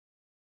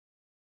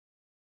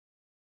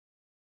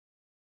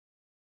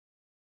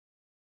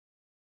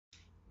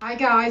Hi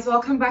guys,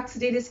 welcome back to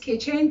Dada's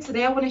Kitchen.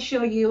 Today I want to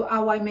show you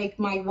how I make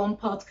my one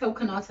pot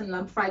coconut and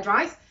lamb fried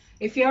rice.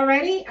 If you're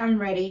ready, I'm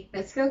ready.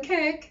 Let's go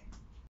cook.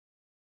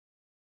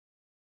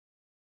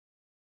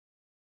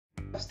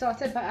 I've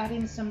started by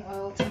adding some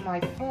oil to my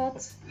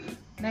pot.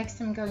 Next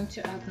I'm going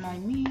to add my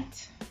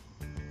meat.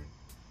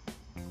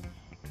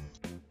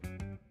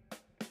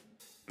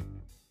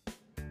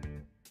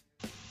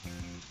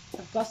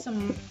 I've got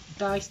some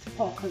diced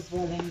pork as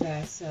well in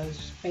there, so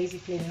it's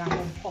basically lamb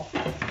and pork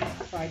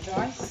fried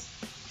rice.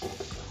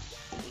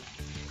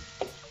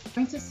 I'm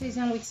going to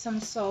season with some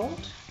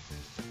salt,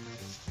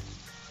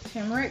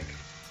 turmeric,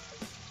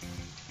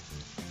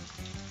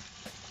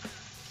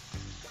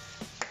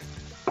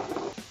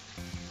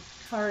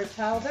 curry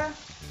powder,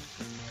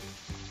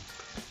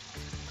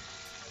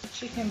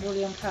 chicken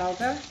bouillon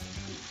powder,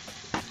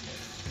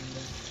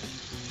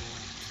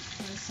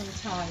 and some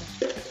thyme.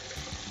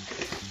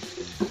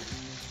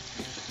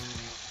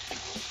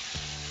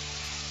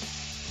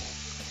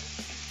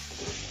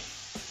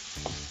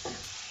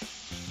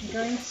 I'm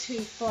going to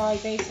fry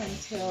this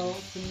until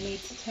the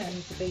meat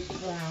turns a bit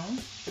brown.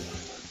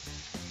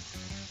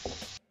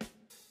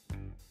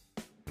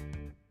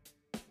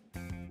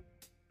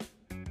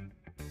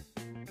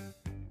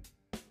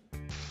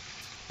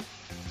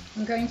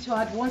 I'm going to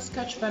add 1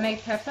 Scotch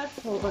bonnet pepper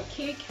for the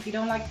kick. If you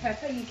don't like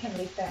pepper, you can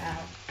leave that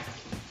out.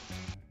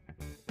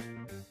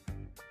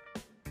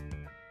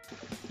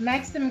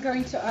 Next, I'm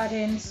going to add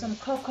in some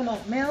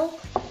coconut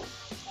milk.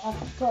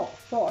 I've got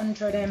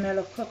 400 ml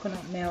of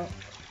coconut milk.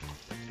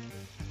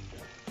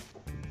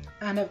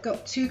 And I've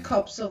got 2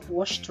 cups of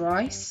washed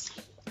rice.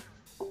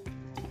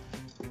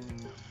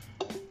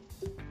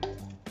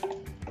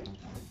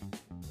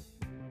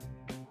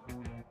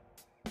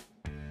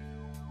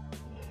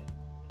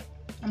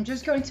 I'm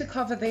just going to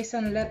cover this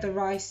and let the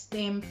rice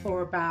steam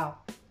for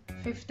about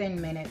 15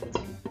 minutes.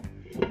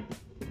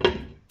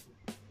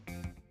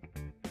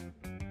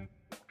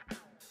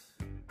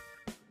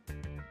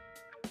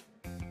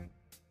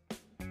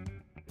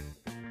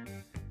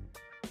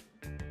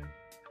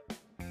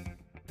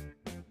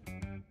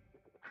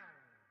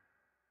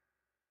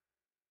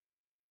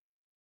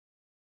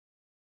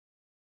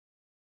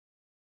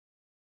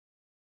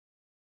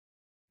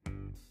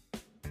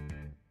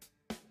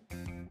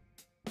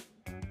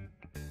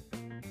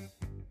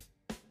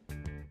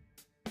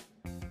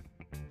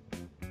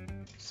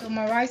 So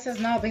my rice has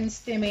now been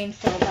steaming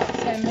for about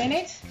 10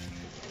 minutes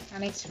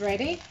and it's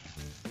ready.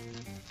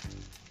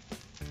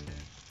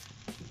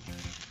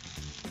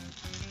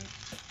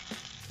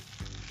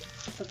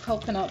 The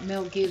coconut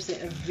milk gives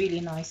it a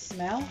really nice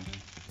smell.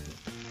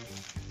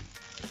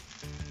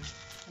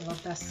 I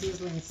love that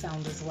sizzling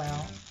sound as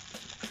well.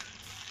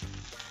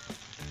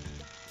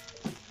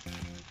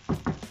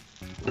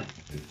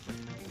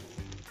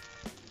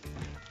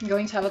 I'm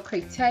going to have a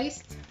quick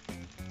taste.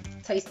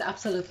 Tastes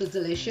absolutely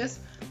delicious.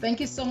 Thank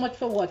you so much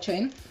for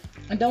watching,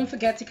 and don't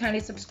forget to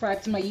kindly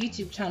subscribe to my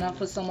YouTube channel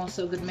for some more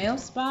so good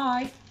meals.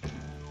 Bye.